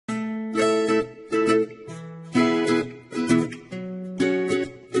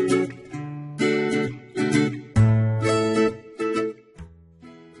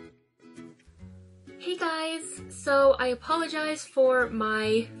apologize for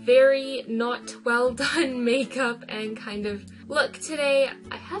my very not well done makeup and kind of look today.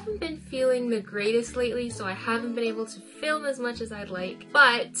 I haven't been feeling the greatest lately, so I haven't been able to film as much as I'd like.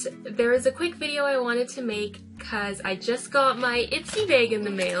 But there is a quick video I wanted to make because I just got my Ipsy bag in the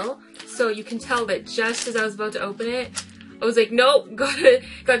mail. So you can tell that just as I was about to open it, I was like, nope, gotta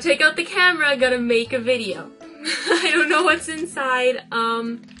take out the camera, gotta make a video. I don't know what's inside.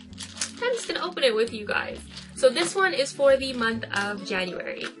 I'm just gonna open it with you guys. So this one is for the month of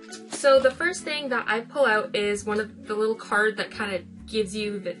January. So the first thing that I pull out is one of the little card that kind of gives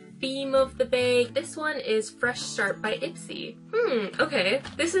you the theme of the bag. This one is Fresh Start by Ipsy. Okay.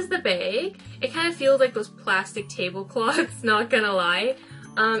 This is the bag. It kind of feels like those plastic tablecloths, not gonna lie.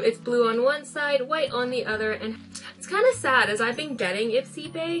 It's blue on one side, white on the other, and it's kind of sad as I've been getting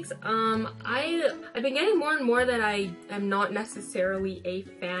Ipsy bags. I've been getting more and more that I am not necessarily a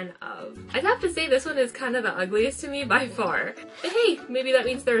fan of. I'd have to say this one is kind of the ugliest to me by far. But hey, maybe that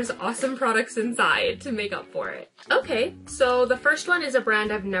means there's awesome products inside to make up for it. Okay, so the first one is a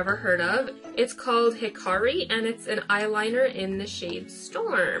brand I've never heard of. It's called Hikari, and it's an eyeliner in the shade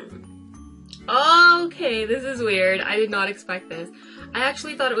Storm. Okay, this is weird. I did not expect this. I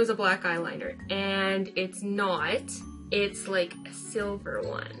actually thought it was a black eyeliner, and it's not. It's like a silver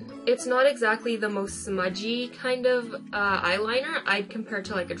one. It's not exactly the most smudgy kind of eyeliner I'd compare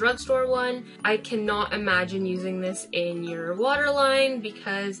to like a drugstore one. I cannot imagine using this in your waterline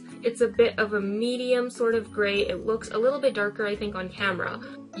because it's a bit of a medium sort of gray. It looks a little bit darker, I think, on camera.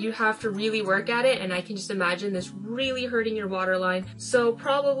 You have to really work at it, and I can just imagine this really hurting your waterline. So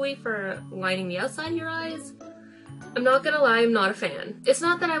probably for lining the outside of your eyes, I'm not gonna lie, I'm not a fan. It's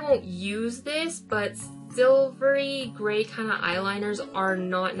not that I won't use this, but silvery gray kind of eyeliners are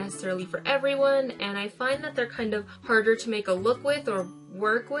not necessarily for everyone, and I find that they're kind of harder to make a look with or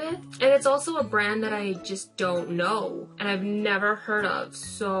work with. And it's also a brand that I just don't know and I've never heard of,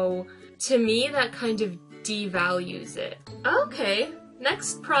 so to me that kind of devalues it. Okay.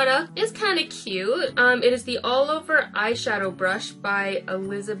 Next product is kind of cute. It is the All Over Eyeshadow Brush by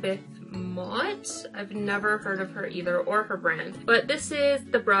Elizabeth Mott. I've never heard of her either, or her brand. But this is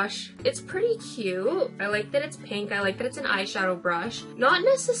the brush. It's pretty cute. I like that it's pink. I like that it's an eyeshadow brush. Not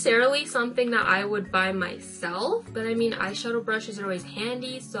necessarily something that I would buy myself, but I mean, eyeshadow brushes are always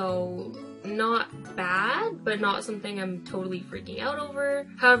handy, so not bad, but not something I'm totally freaking out over.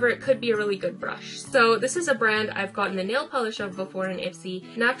 However, it could be a really good brush. So this is a brand I've gotten the nail polish of before in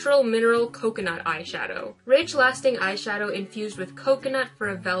Ipsy. Natural Mineral Coconut Eyeshadow. Rich, lasting eyeshadow infused with coconut for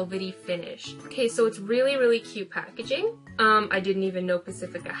a velvety finish. Okay, so it's really, really cute packaging. I didn't even know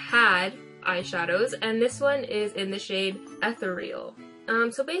Pacifica had eyeshadows, and this one is in the shade Ethereal.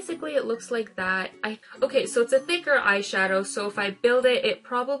 So basically it looks like that. Okay, so it's a thicker eyeshadow, so if I build it, it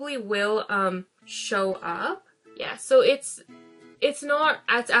probably will show up. Yeah, so it's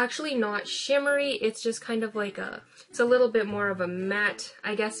actually not shimmery, it's just kind of like it's a little bit more of a matte,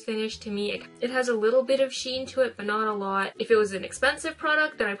 I guess, finish to me. It has a little bit of sheen to it, but not a lot. If it was an expensive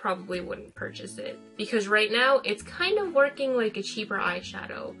product, then I probably wouldn't purchase it, because right now it's kind of working like a cheaper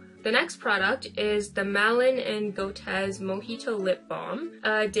eyeshadow. The next product is the Malin & Gotez Mojito Lip Balm,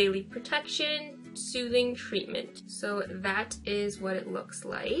 Daily Protection Soothing Treatment. So that is what it looks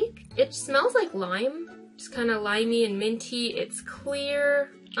like. It smells like lime, just kind of limey and minty. It's clear.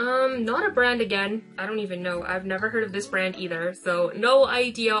 Not a brand again. I don't even know. I've never heard of this brand either, so no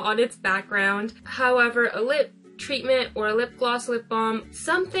idea on its background. However, a lip treatment or a lip gloss lip balm,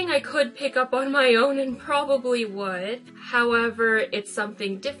 something I could pick up on my own and probably would. However, it's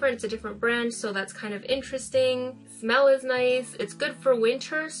something different, it's a different brand, so that's kind of interesting. Smell is nice, it's good for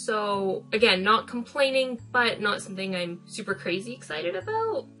winter, so again, not complaining, but not something I'm super crazy excited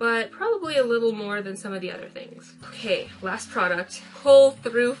about, but probably a little more than some of the other things. Okay, last product. Pull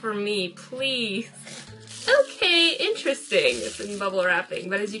through for me, please. Okay, interesting. It's in bubble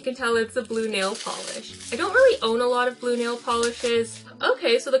wrapping, but as you can tell, it's a blue nail polish. I don't really own a lot of blue nail polishes.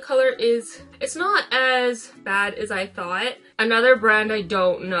 Okay, so the color it's not as bad as I thought. Another brand I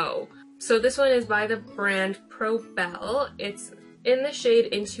don't know. So this one is by the brand Probel. It's in the shade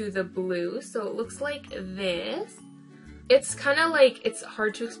Into the Blue, so it looks like this. It's kind of like, it's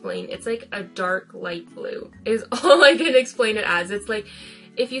hard to explain. It's like a dark light blue is all I can explain it as. It's like,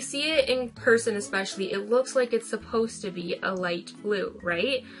 if you see it in person especially, it looks like it's supposed to be a light blue,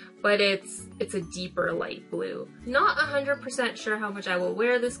 right? But it's a deeper light blue. Not 100% sure how much I will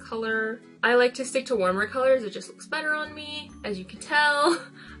wear this color. I like to stick to warmer colors, it just looks better on me, as you can tell.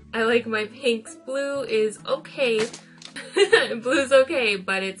 I like my pinks. Blue is okay. Blue's okay,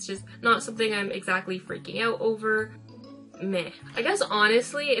 but it's just not something I'm exactly freaking out over. meh. I guess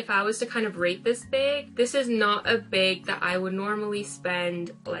honestly, if I was to kind of rate this bag, this is not a bag that I would normally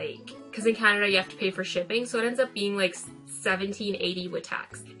spend, like, because in Canada you have to pay for shipping, so it ends up being like $17.80 with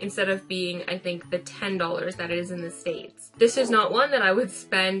tax instead of being, I think, the $10 that it is in the States. This is not one that I would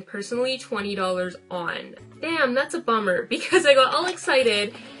spend personally $20 on. Damn, that's a bummer, because I got all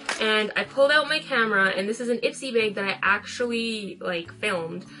excited and I pulled out my camera, and this is an Ipsy bag that I actually like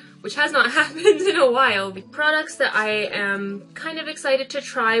filmed, which has not happened in a while. The products that I am kind of excited to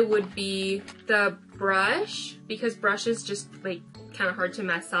try would be the brush, because brush is just like kind of hard to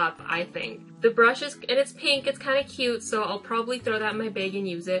mess up, I think. The brush is, and it's pink, it's kind of cute, so I'll probably throw that in my bag and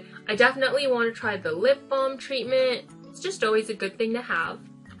use it. I definitely want to try the lip balm treatment. It's just always a good thing to have,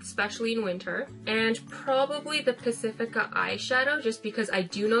 especially in winter. And probably the Pacifica eyeshadow, just because I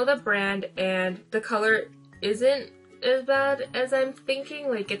do know the brand and the color isn't as bad as I'm thinking.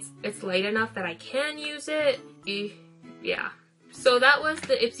 Like, it's light enough that I can use it. Yeah. So that was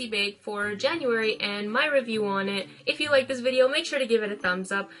the Ipsy bag for January and my review on it. If you like this video, make sure to give it a thumbs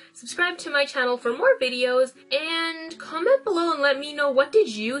up, subscribe to my channel for more videos, and comment below and let me know, what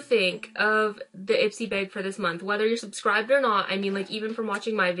did you think of the Ipsy bag for this month? Whether you're subscribed or not, I mean, like, even from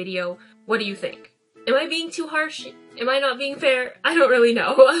watching my video, what do you think? Am I being too harsh? Am I not being fair? I don't really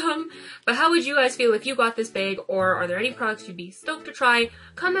know. But how would you guys feel if you got this bag, or are there any products you'd be stoked to try?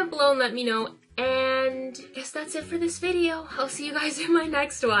 Comment below and let me know. And I guess that's it for this video. I'll see you guys in my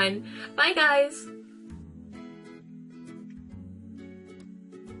next one. Bye guys!